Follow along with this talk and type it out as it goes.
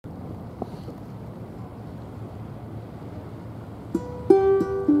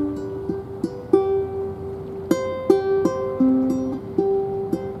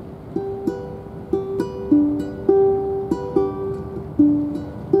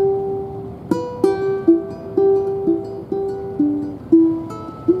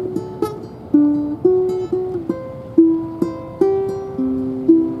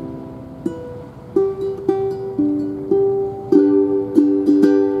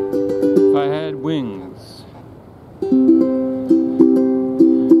If I had wings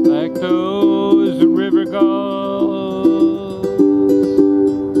like those river gulls,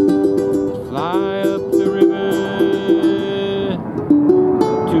 fly up the river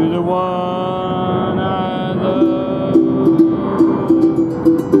to the one I love.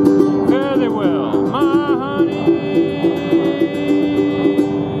 Fare thee well, my honey,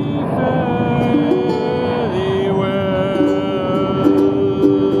 fare thee well.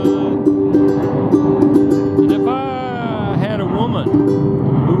 And if I had a woman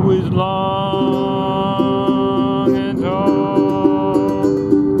who is long and tall,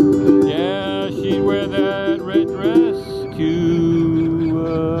 yeah, she'd wear that red dress to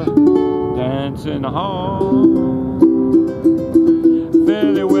dance in the hall.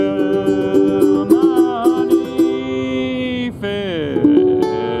 Fare thee well, my honey, fare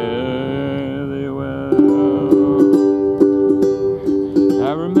thee well.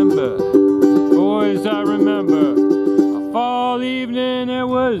 I remember, boys, I remember a fall evening. It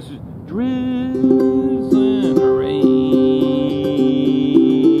was drizzling rain.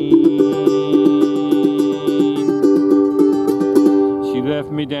 She left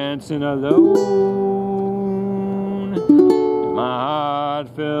me dancing alone, and my heart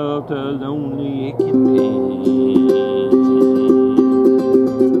felt a lonely aching pain.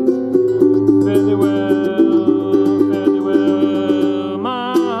 Fare thee well,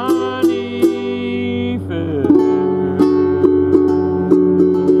 my honey, fare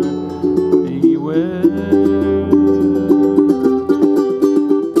thee well.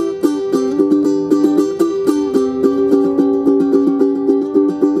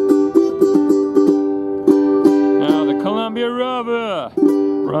 Columbia River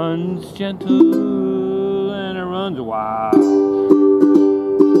runs gentle and it runs wild.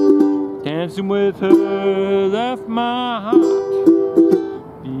 Dancing with her left my heart